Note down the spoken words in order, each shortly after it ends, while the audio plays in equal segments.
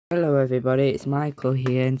Hello everybody, it's Michael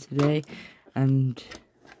here, and today I'm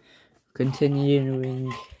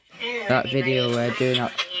continuing that video where doing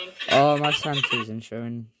up all my Santas and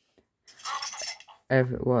showing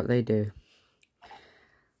what they do.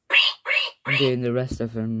 I'm doing the rest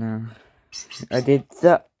of them now. I did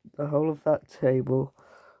the whole of that table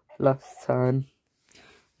last time.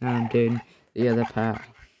 Now I'm doing the other part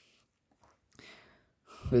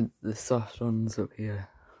with the soft ones up here.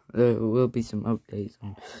 There will be some updates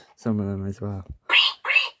on some of them as well.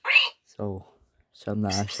 So, some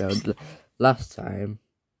that I showed last time,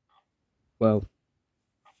 well,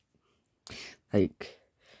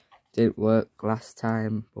 didn't work last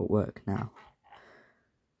time, but work now.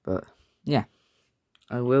 But, yeah,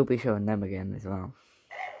 I will be showing them again as well.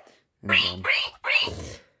 And,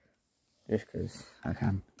 just because I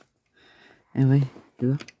can. Anyway,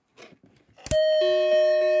 do that.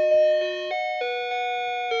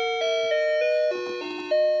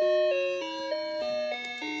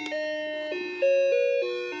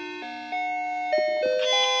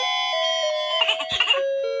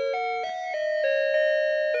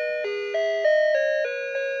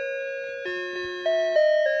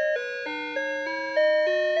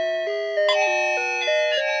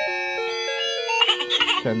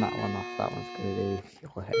 Turn that one off, that one's going to do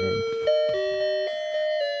your head in.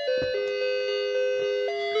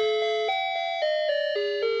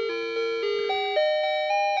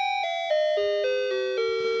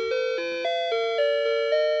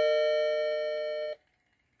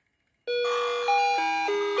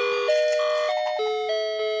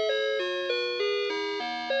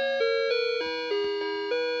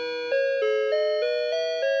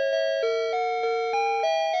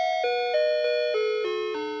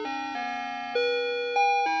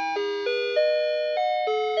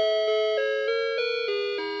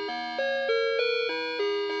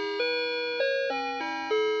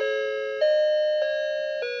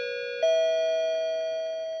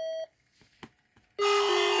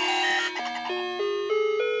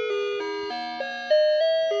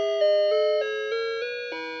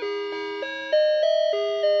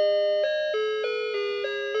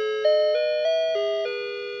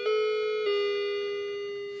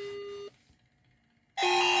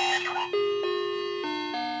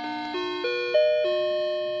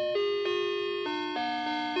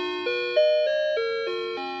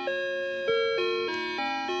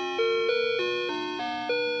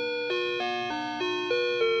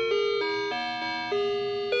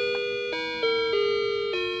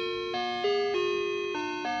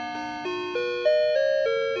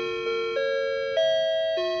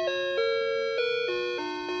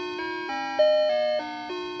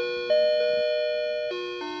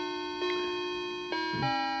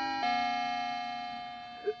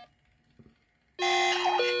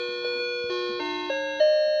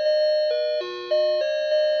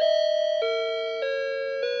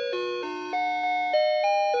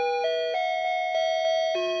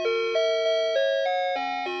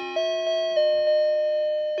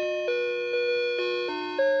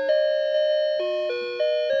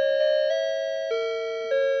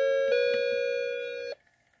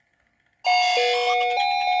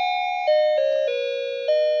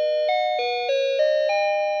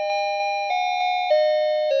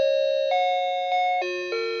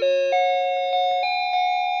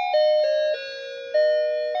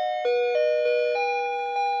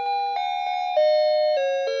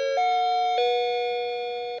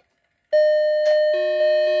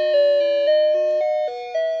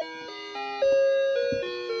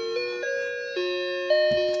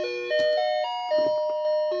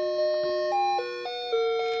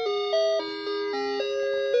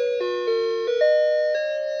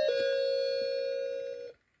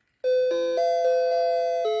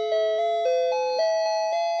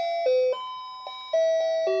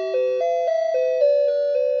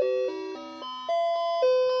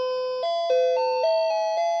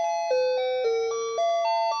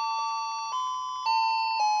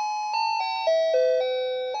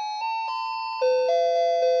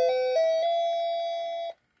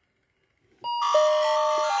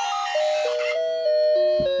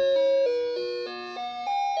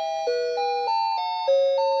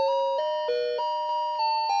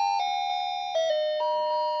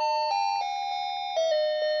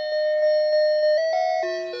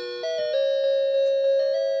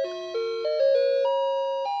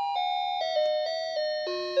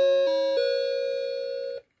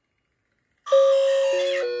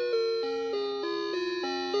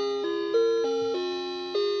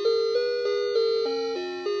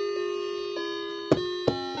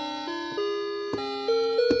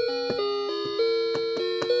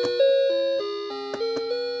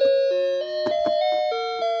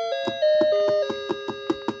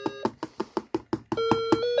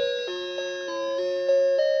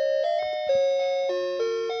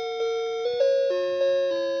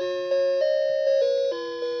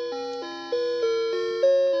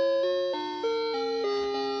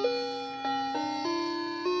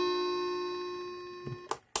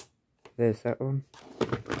 There's that one. A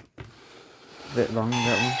bit long,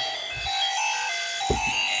 that one.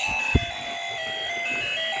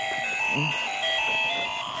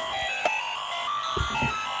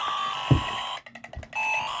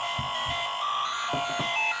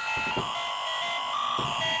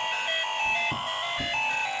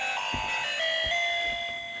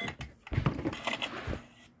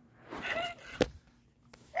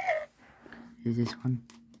 Here's this one.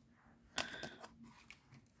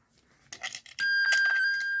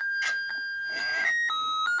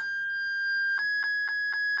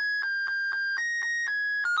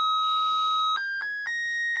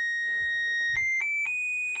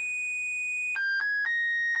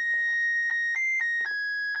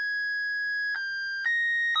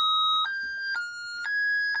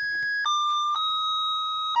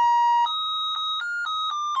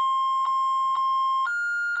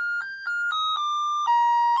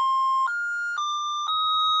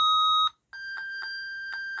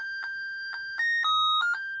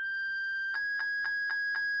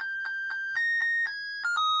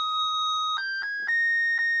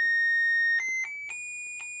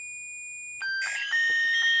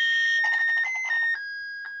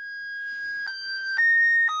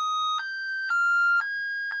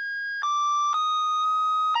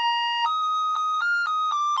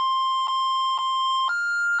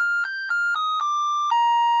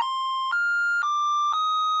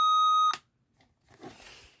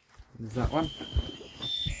 There's that one.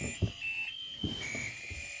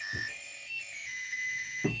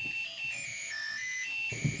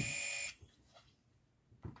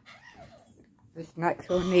 This next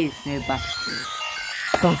one needs new batteries,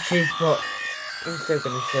 but I'm still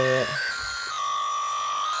going to show it.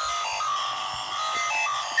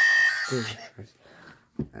 Jesus Christ.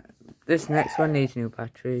 This next one needs new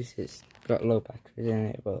batteries. It's got low batteries in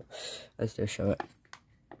it, but I'll still show it.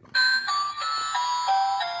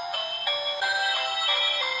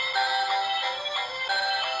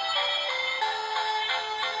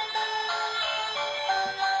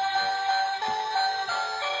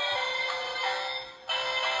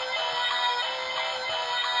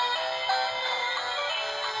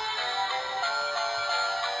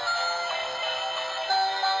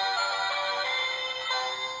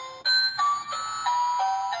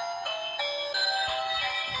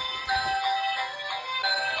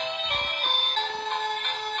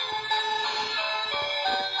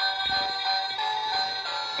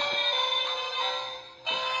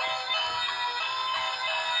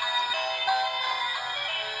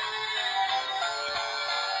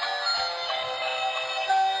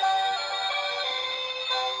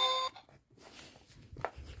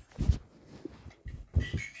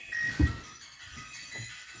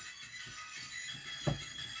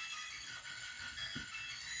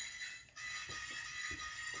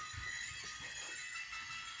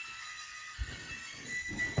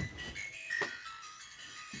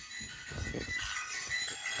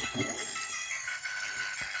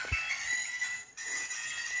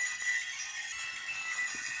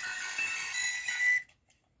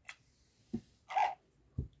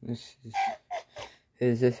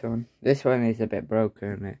 Here's this one. This one is a bit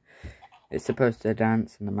broken. It's supposed to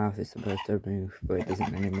dance and the mouth is supposed to move, but it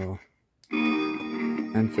doesn't anymore.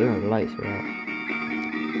 And so the lights are out.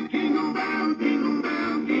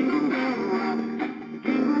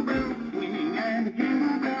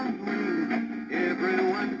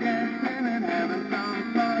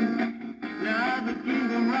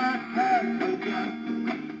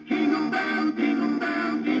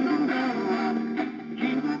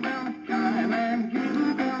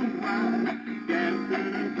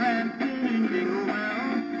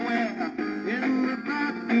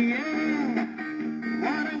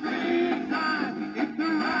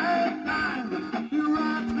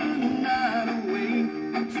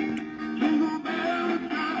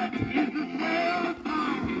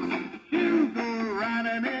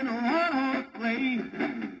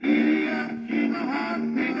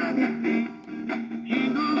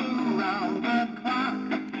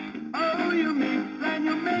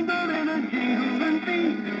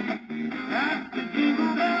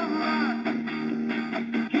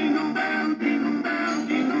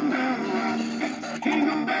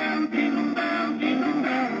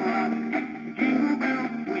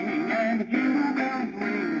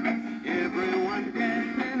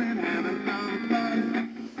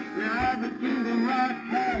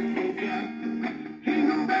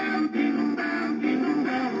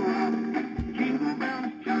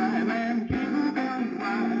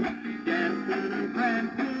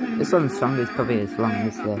 This one's song is probably as long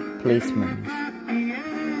as the Policeman's.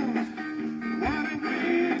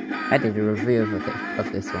 I did a review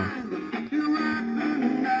of this one.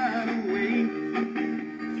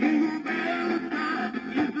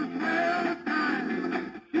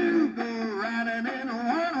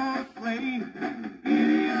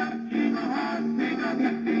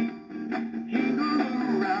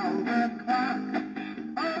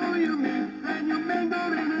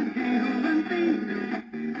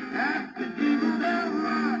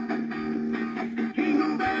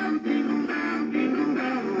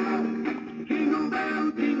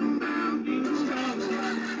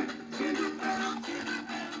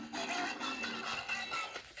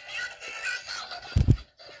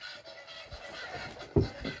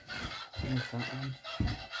 There's that one.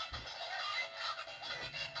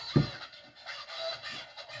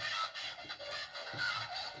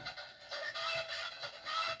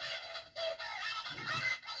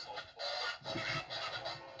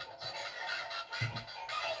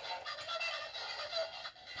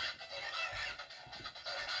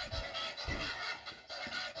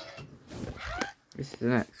 This is the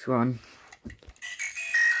next one.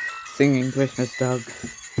 Singing Christmas Dog.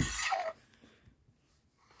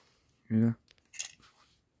 Yeah.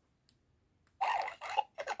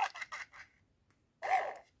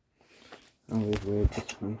 Always weird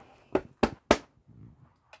this one.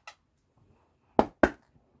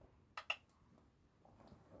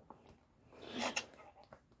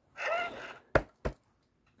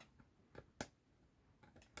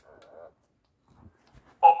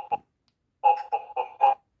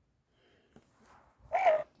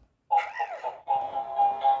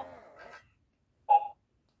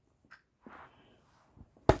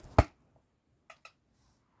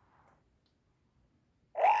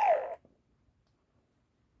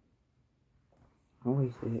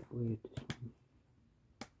 Always weird this one.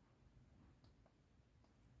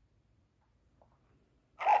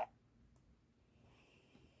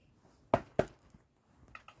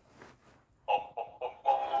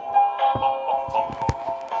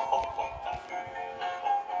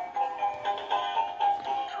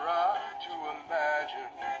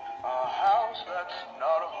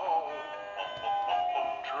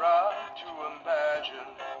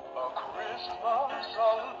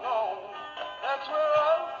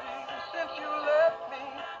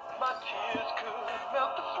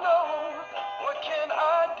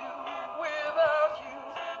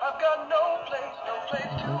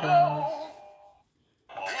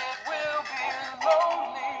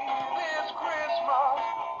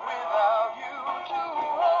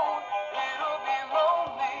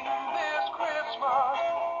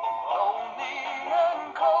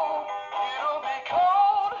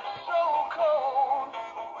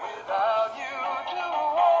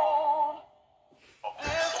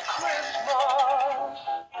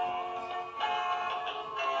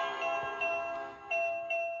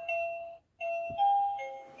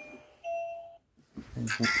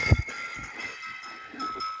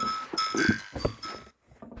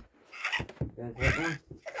 There's that one.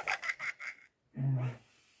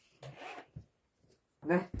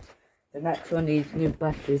 The next one needs new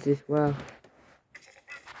batteries as well.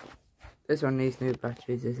 This one needs new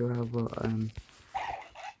batteries as well, but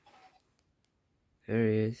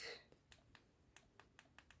there he is.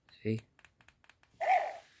 See?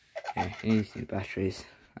 Yeah, he needs new batteries.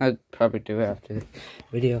 I'd probably do it after the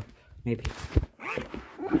video, maybe.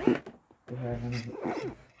 If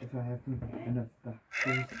I have enough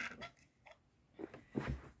batteries.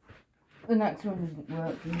 The next one doesn't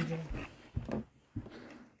work either.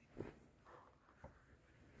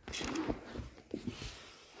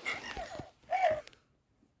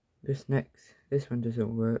 This one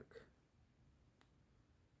doesn't work.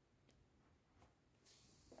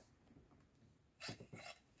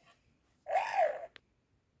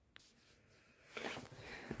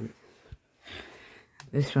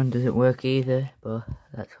 This one doesn't work either, but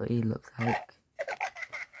that's what he looks like.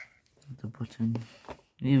 The button.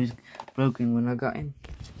 He was broken when I got him.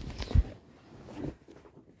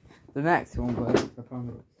 The next one works, I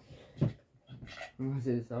promise. Unless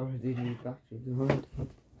it's already new batteries already.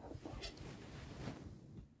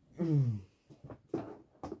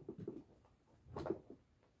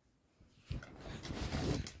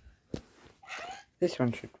 This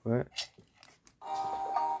one should work.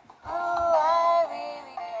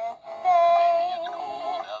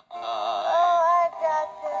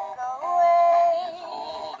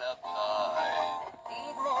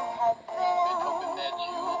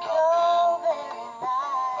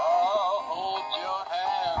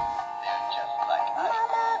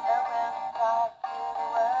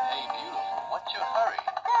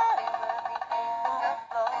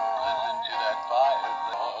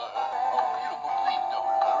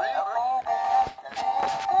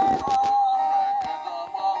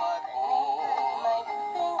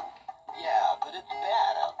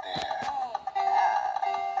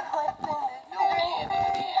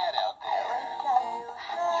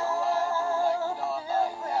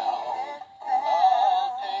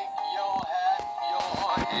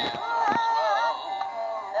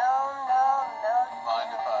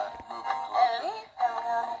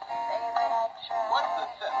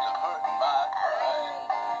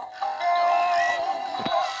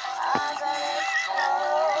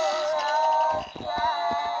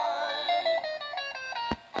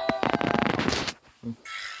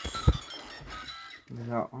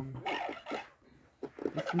 That one.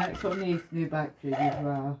 Next one needs new batteries as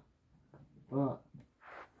well, but I'll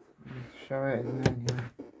show it anyway.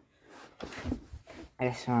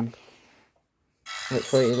 This one.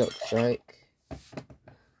 That's what it looks like.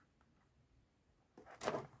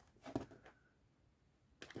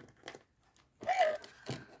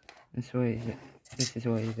 This is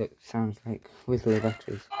what it sounds like with the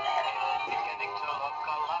batteries.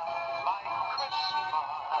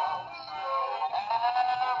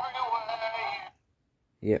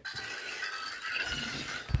 Yep.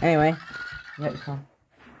 Anyway, next one.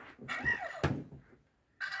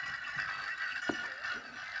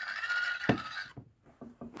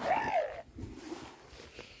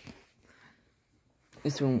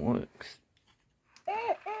 This one works.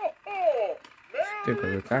 Still got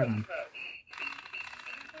the tag on.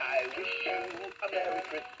 I wish you a Merry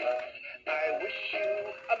Christmas. I wish you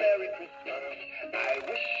a Merry Christmas. I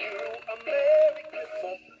wish you a Merry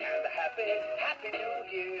Christmas and a Happy, Happy New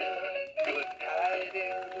Year. Good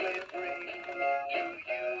tidings we bring to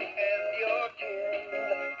you and your kin.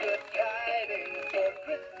 Good tidings for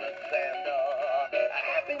Christmas and a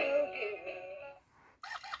Happy New Year.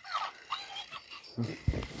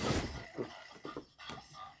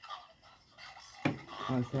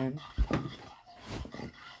 What's that?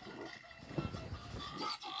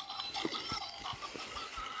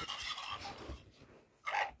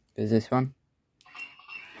 Is this one?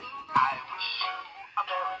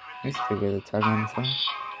 Let's figure the tag on this one.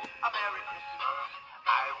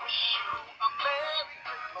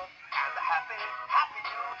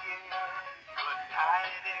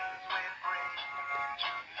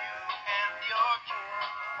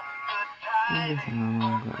 Everything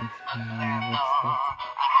on got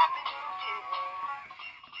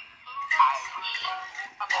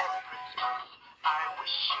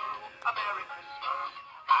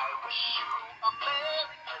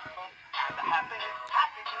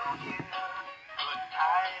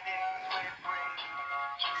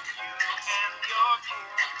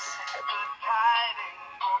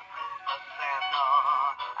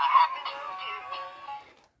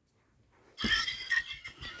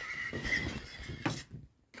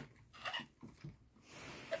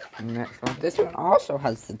next one. This one also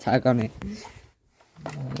has the tag on it.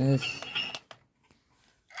 This.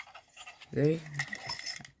 See?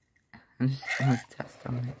 And this has test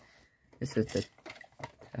on it. This is the test.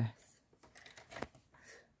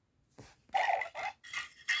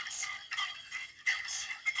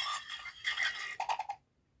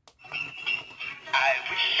 I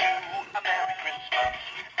wish you a Merry Christmas.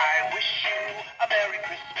 I wish you a Merry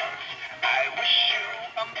Christmas. I wish you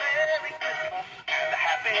a Merry Christmas and a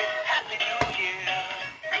Happy, Happy New Year.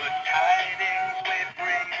 Good tidings we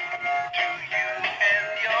bring to you and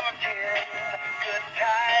your kin. Good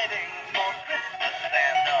tidings for Christmas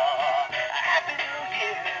and a Happy New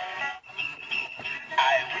Year.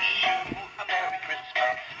 I wish you a Merry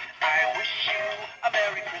Christmas. I wish you a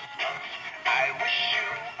Merry Christmas. I wish you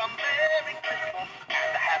a Merry Christmas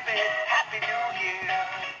and a Happy, Happy New Year.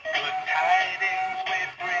 Good tidings we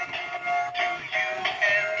bring to you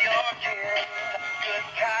and your kin. Good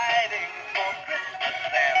tidings for Christmas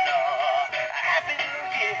and a Happy New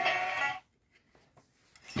Year.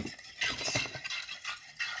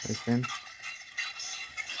 Listen.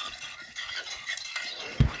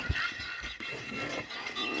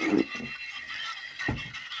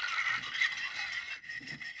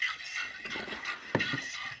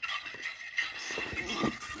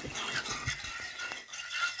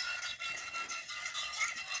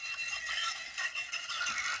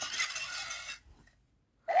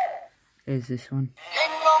 There's this one.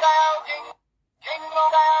 Jingle bell, jingle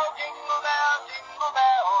bell, jingle bell, jingle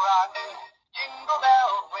bell rock. Jingle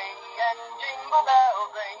bells ring and jingle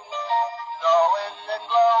bells ring. Snowing and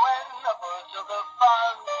blowing a bush of the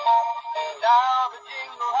fun. Now the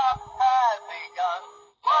jingle hop has begun.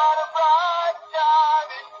 What a bright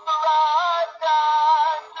time, it's the right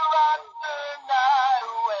time to rock the night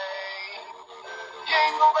away.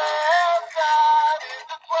 Jingle bell time is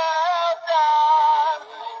the swell time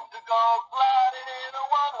to go gliding in a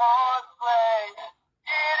one-horse sleigh.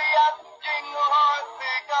 Giddy up, jingle horse,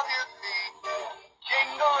 pick up your feet.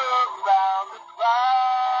 Jingle around the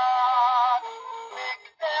clock. Mix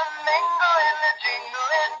and mingle in the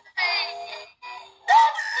jingling feet.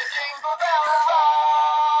 That's the jingle bell rock.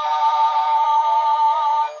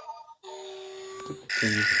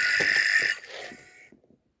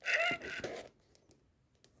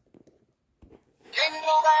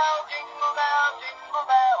 Jingle bell, jingle bell, jingle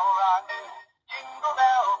bell rock. Jingle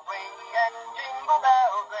bells ring and jingle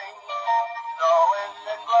bells ring. Snowing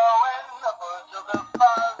and blowing a bush of the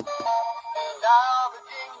fun. Now the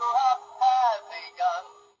jingle hop has begun.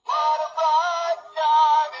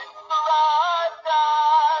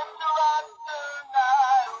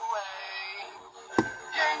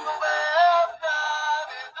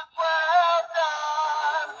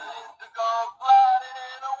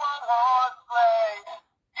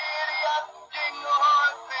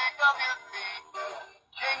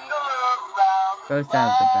 supposed to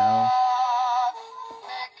have the bell.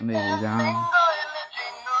 Move it down.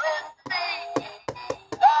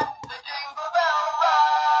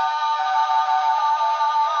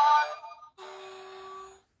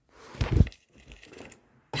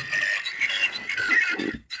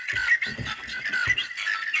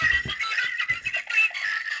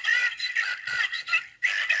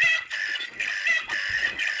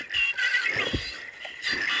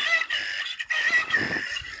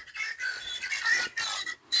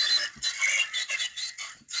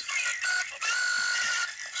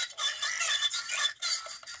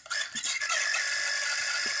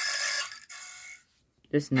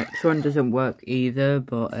 This next one doesn't work either,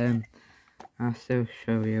 but I'll still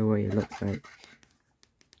show you what it looks like.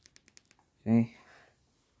 See?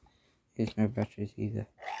 There's no batteries either.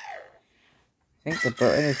 I think the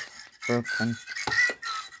button is broken.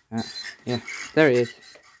 Yeah, there it is.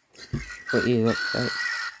 What it looks like.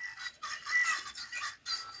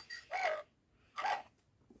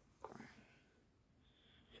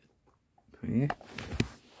 Yeah.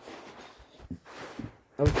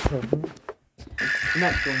 Okay.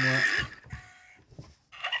 Next one works.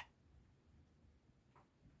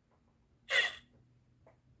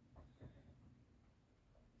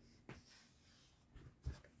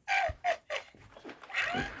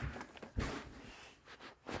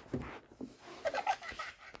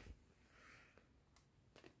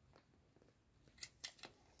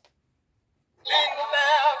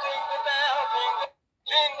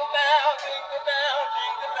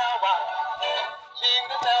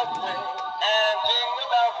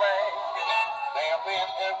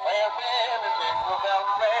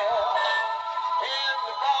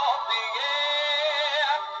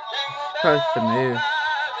 Supposed to move.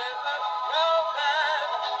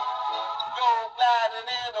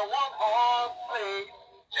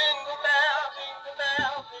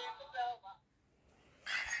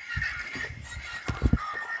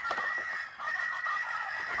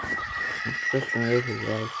 It's just moving,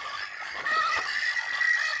 guys.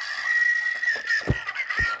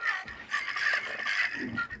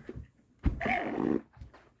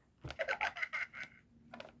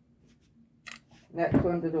 Next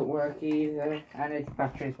one doesn't work either, and its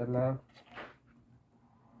batteries are low.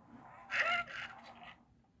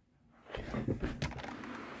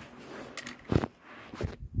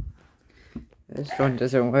 This one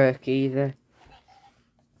doesn't work either.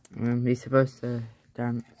 He's supposed to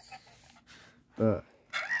dance, but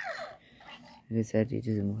he said it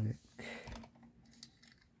doesn't work.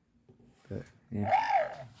 But yeah.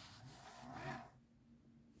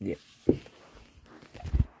 Yeah.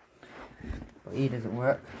 But he doesn't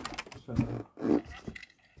work. So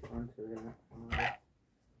on to the next one.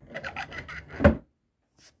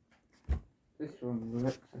 This one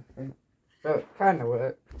works, I think. So it kinda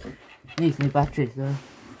works. Needs new batteries though.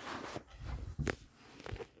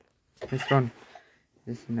 This one.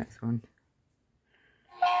 This is the next one.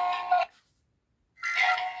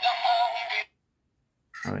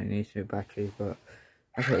 Oh, it needs new batteries, but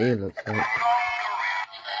that's what he looks like.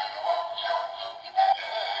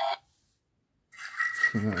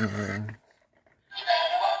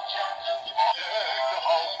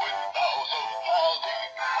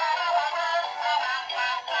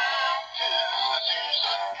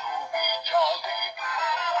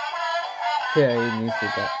 Yeah, he needs to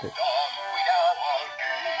adapt it.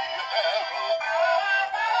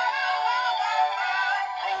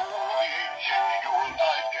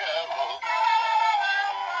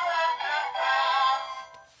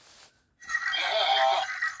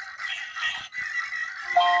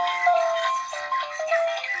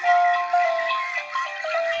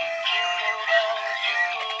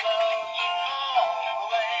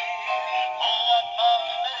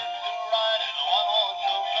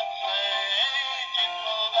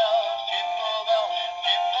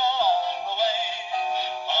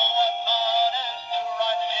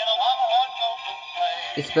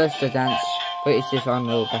 It's supposed to dance, but it's just on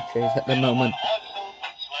low batteries at the moment.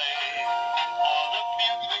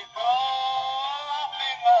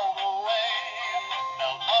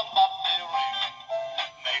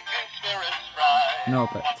 No,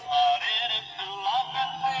 but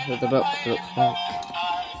that's what the box looks like.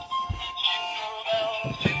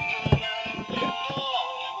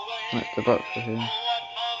 That's the box for him.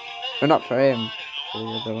 But not for him, for the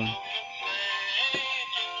other one.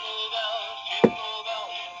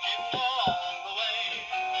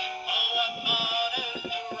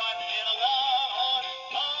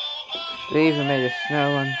 They even made a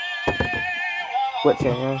snow one, which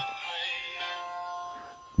I have.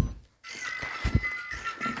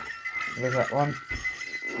 There's that one.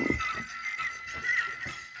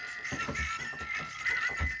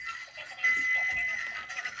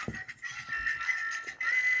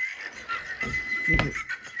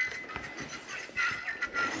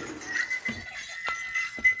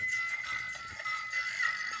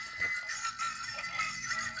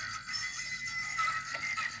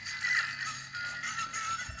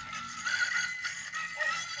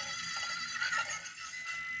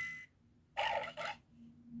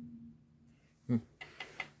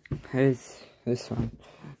 Here's this one.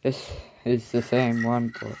 This is the same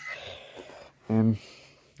one, but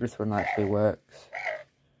this one actually works.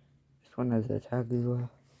 This one has a tag as well.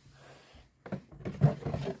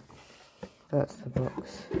 That's the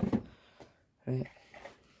box. Right.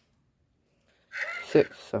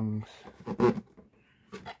 6 songs.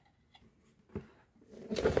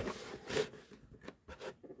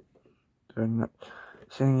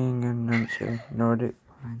 Singing and dancing, Nordic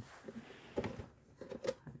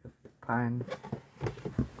Pine,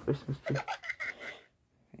 Christmas tree.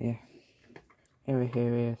 Yeah. Here he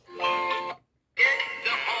is.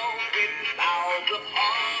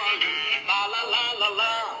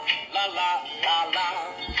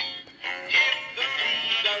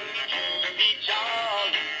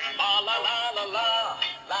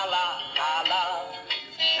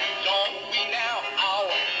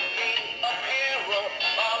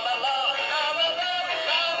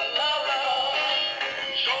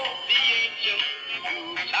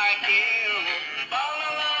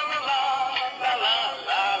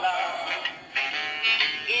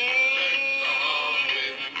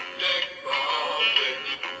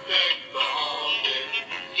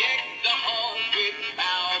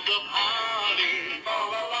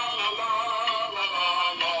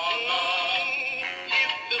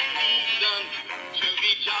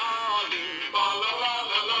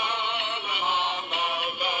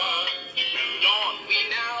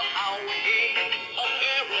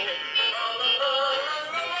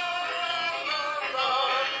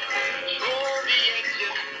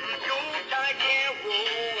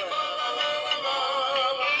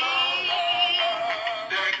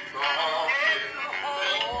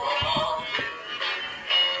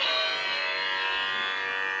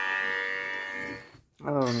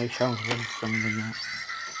 I've only shown one song in that,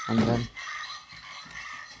 and then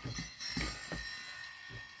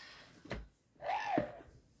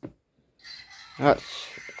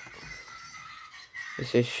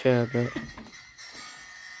this is Sherbet.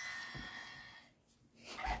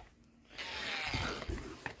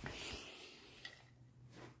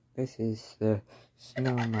 This is the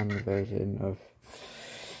Snowman version of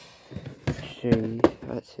She.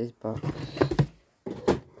 That's his box.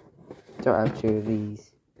 Don't have 2 of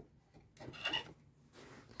these.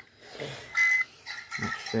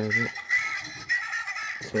 That's Sherbet.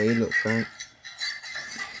 That's what he looks like.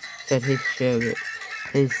 Said his Sherbet.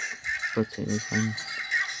 His button is on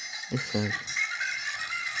this side.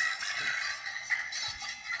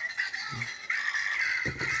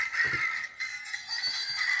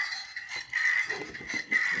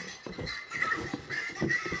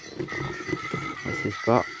 That's his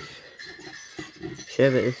box.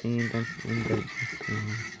 Sherbet is singing, dancing.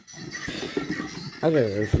 I got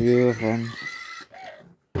a review of them.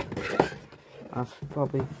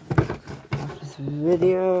 Probably after this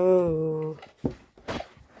video.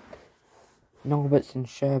 Norbits and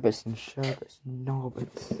Sherbets and Sherbets and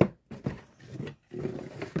Norbits.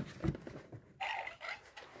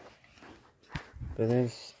 But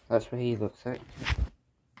that's what he looks like.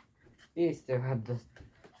 He still had the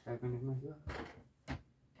tag on him as well.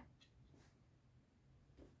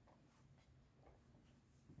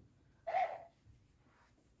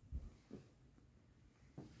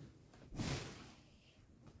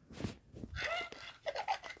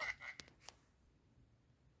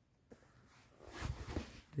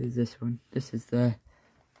 There's this one. This is the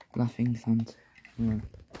Laughing Santa.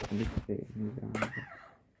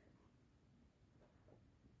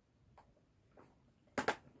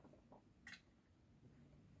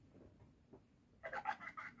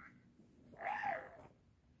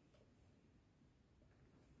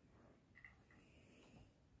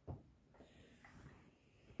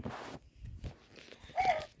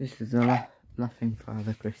 This is the Laughing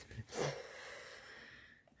Father Christmas.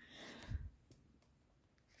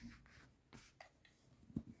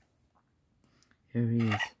 Here he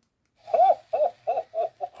is.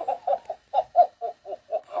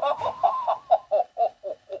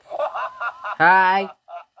 Hi.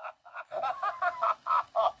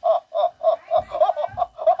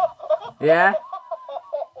 Yeah?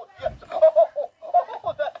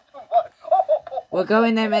 We'll go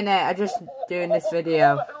in a minute. I'm just doing this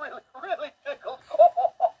video. Really tickled.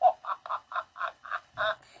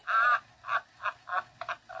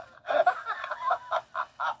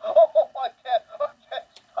 Oh, I can't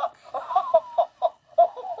stop.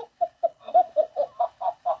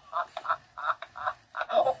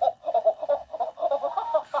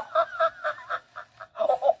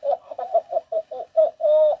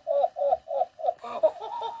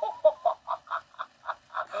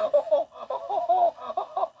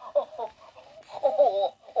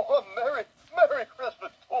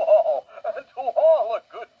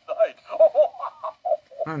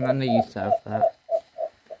 My nana used to have that.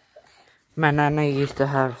 My nana used to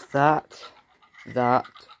have that.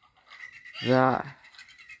 Well,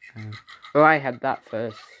 I had that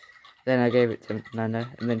first. Then I gave it to Nana,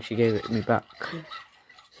 and then she gave it to me back.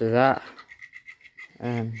 So that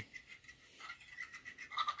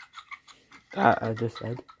I just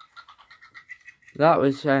said. That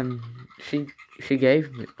was she gave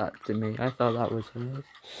that to me. I thought that was hers.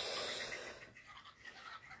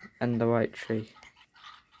 And the white tree.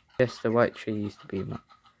 Yes, the white tree used to be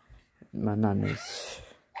my nana's.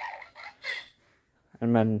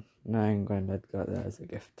 And my nan and granddad got that as a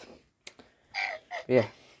gift. But yeah.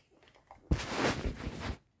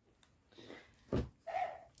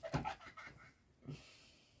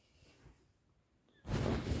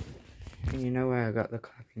 And you know where I got the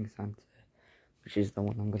clapping Santa, which is the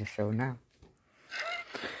one I'm going to show now.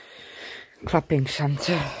 Clapping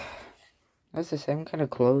Santa. That's the same kind of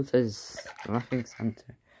clothes as Laughing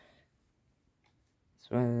Santa.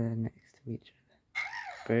 It's rather next to each other.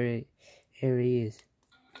 But here he is.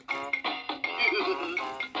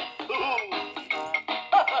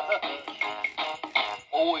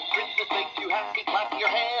 Oh, if Christmas makes you happy, clap your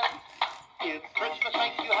hands. If Christmas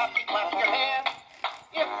makes you happy, clap your hands.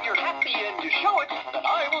 If you're happy and you show it, then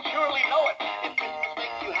I will surely know it. If Christmas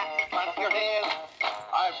makes you happy, clap your hands.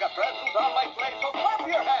 I've got presents on my sleigh, so clap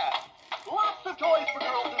your hands. Lots of toys for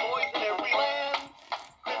girls and boys in every land.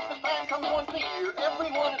 Christmas time comes once a year.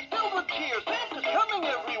 Everyone is filled with cheer. Santa's coming,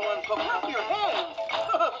 everyone, so clap your hands.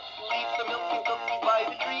 Leave the milk and cookies by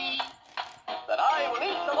the tree. That I will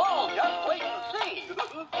eat them all, just wait and see.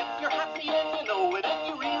 If you're happy and you know it and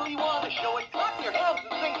you really want to show it, clap your hands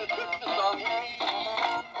and sing this Christmas song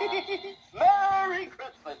with me. Merry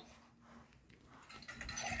Christmas.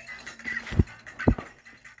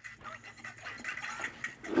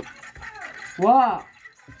 What?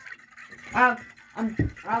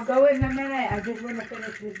 I'll go in a minute. I just want to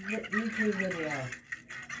finish this YouTube video.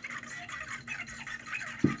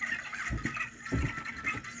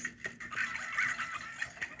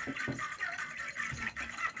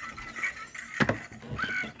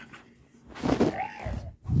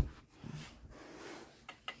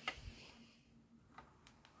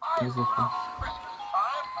 I love Christmas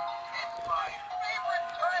time. It's my favorite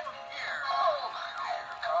time of year. Oh,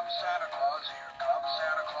 here comes Santa Claus, here comes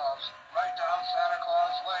Santa Claus. Right down Santa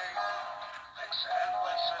Claus Lane. Vixen and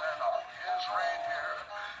Blitzen and all his reindeer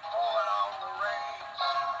pulling on the reins.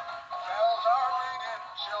 Bells are ringing,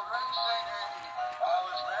 children singing, all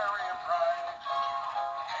is merry and bright.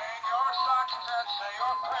 Hang your stockings and say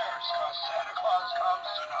your prayers, 'cause Santa Claus comes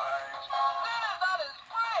tonight. Santa's on his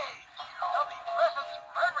way. There'll be presents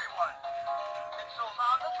for everyone. Pencils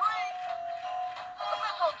on the tree. The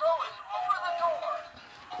mistletoe is over the door.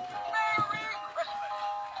 Merry Christmas.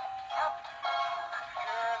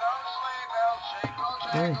 Hear those sleigh bells jingle,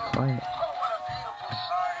 Very jangle. quiet. Oh, what a beautiful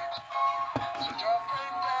sight. So jump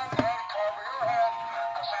in bed and cover your head,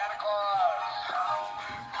 'cause Santa Claus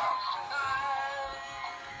comes tonight.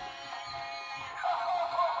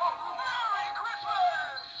 Merry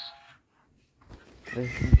Christmas.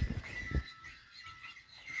 Listen.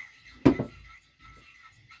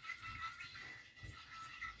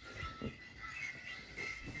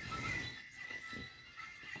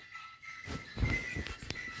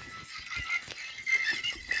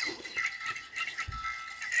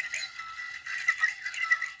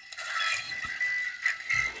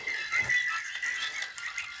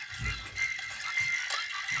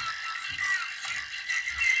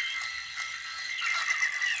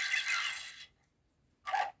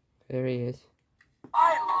 There he is.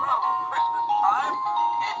 I love Christmas time.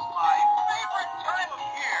 It's my favorite time of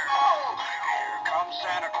year. Oh, here comes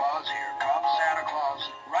Santa Claus, here comes Santa Claus.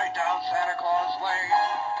 Right down Santa Claus Lane.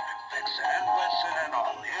 Vixen and Blitzen and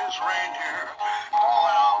all his reindeer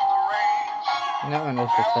pulling on the reins. That one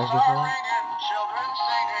also Bells says are before. ringing, children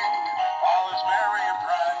singing, all is merry and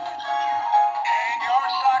bright. Hang your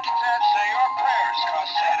stockings and say your prayers,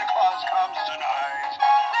 'cause Santa Claus comes tonight.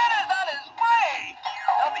 Santa's on his way.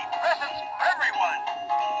 There'll be presents for everyone.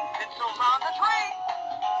 Pencils on the tree.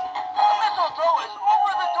 The mistletoe is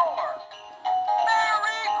over the door.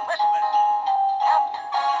 Merry Christmas.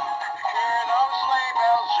 Hear those sleigh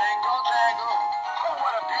bells jingle, jangle. Oh,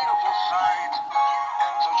 what a beautiful sight.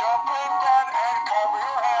 So jump in bed and cover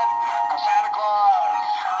your head, 'cause Santa Claus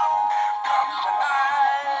comes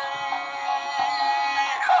tonight.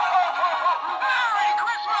 Merry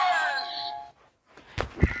Christmas.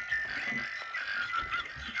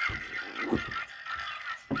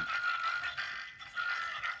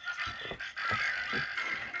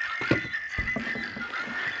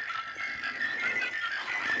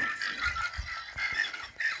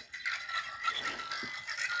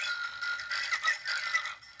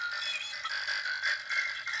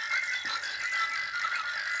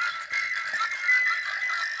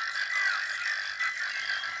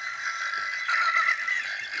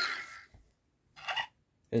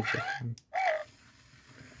 Here's this one.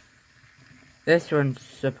 This one's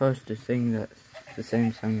supposed to sing that's the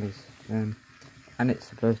same song as them, and it's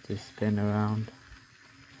supposed to spin around.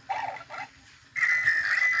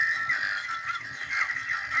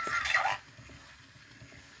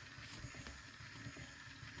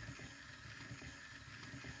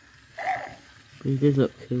 He does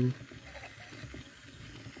look cool.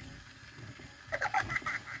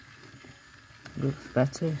 Looks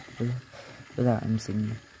better without him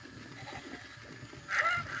singing.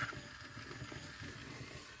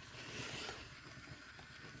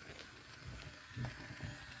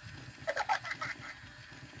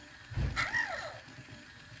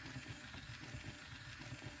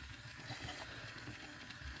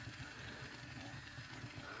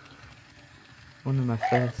 One of my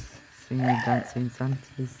first singing dancing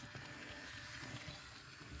Santas.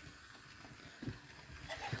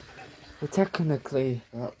 Well, technically,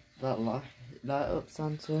 that light up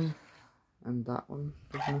Santa and that one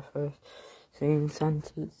was my first singing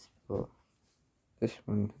Santas, but this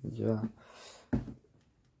one as well.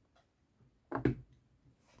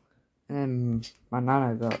 And my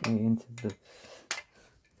nana got me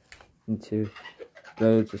into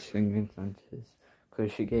loads of singing Santas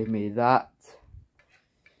because she gave me that.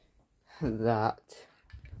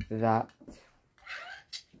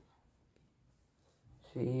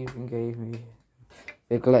 She even gave me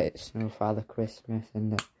Big Lit Snow Father Christmas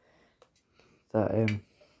and that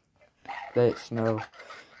Lit Snow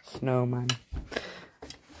Snowman,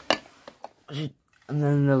 and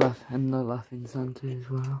then the Laughing Santa as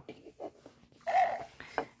well.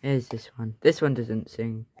 Here's this one. This one doesn't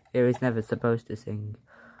sing. It was never supposed to sing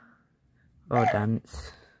or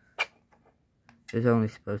dance. It was only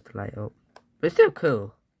supposed to light up, but it's still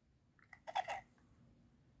cool.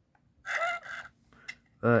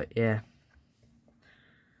 But yeah,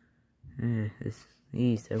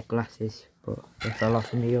 these are glasses, but they fell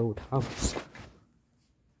off in the old house.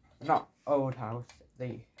 Not old house,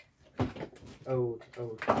 the old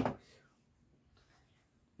house.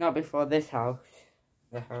 Not before this house,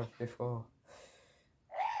 the house before.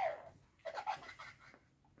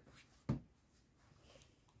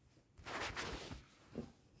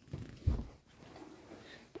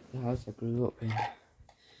 The house I grew up in.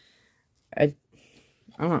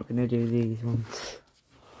 I'm not going to do these ones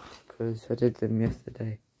because I did them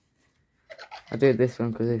yesterday. I did this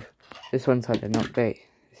one because this one's had an update.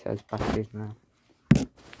 It says batteries now.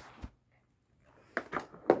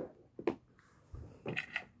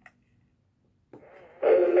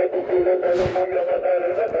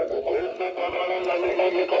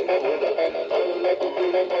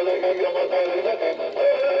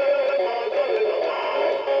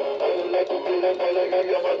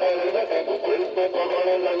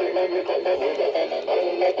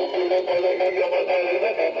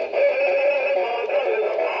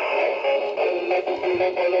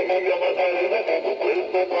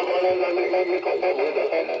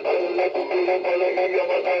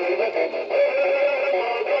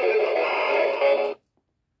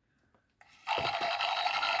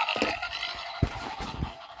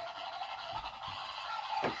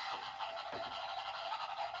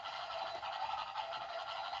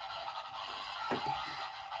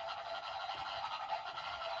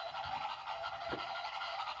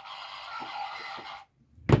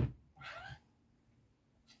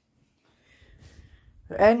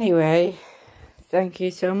 Anyway, thank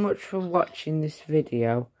you so much for watching this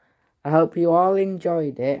video. I hope you all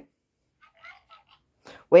enjoyed it.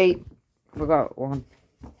 Wait, forgot one.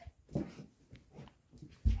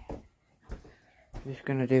 I'm just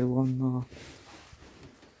gonna do one more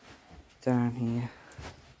down here.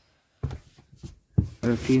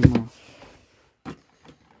 Or a few more.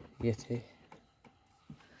 Yeti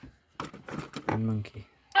and monkey.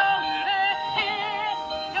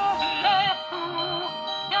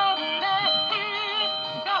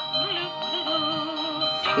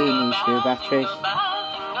 He needs new batteries.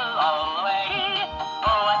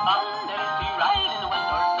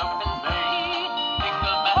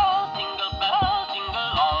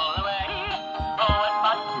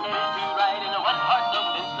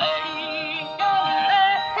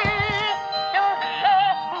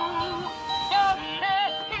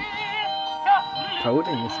 Cold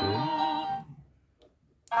in this room.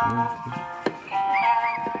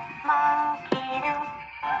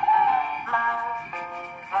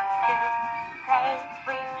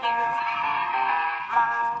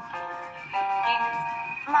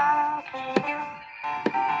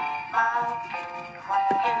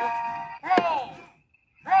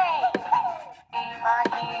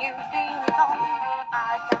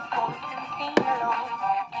 I just want to sing along.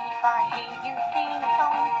 If I hear you sing a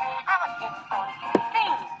song,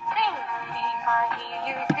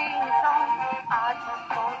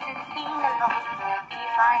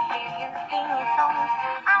 hear you singing songs,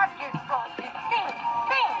 I just want to sing,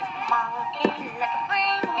 sing. Monkey, let's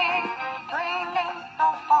swinging, swinging so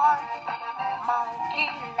far. Monkey,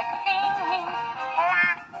 let's singing, la,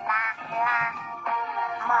 la, la.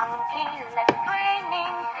 Monkey, let's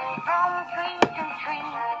swinging from tree to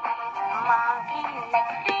tree. Monkey,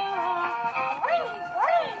 let's singing, wee,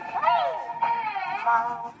 wee, wee.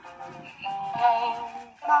 Monkey, hey,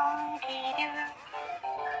 monkey do,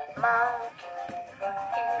 monkey do,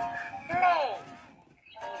 play.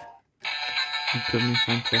 Give me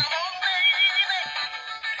Santa.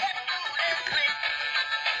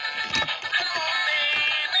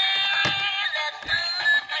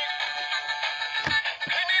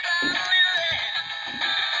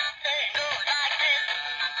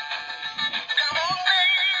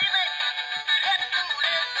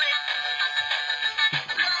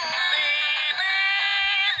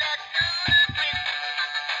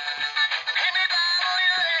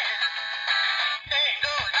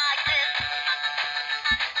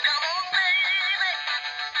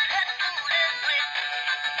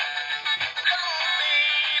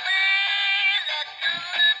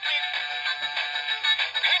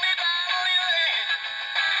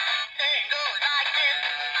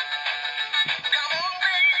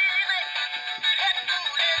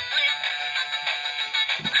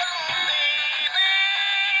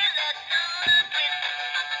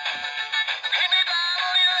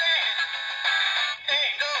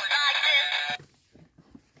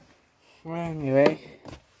 Well, anyway,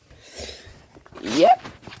 yep,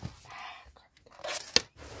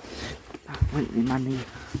 that went me money,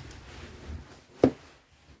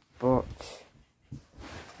 but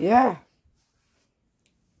yeah,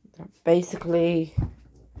 that basically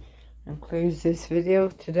concludes this video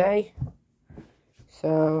today.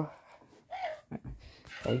 So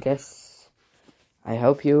I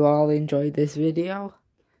hope you all enjoyed this video.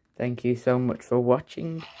 Thank you so much for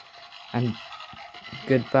watching, and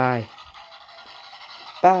goodbye.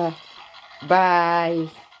 Bye. Bye.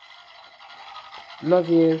 Love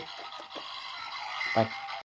you. Bye.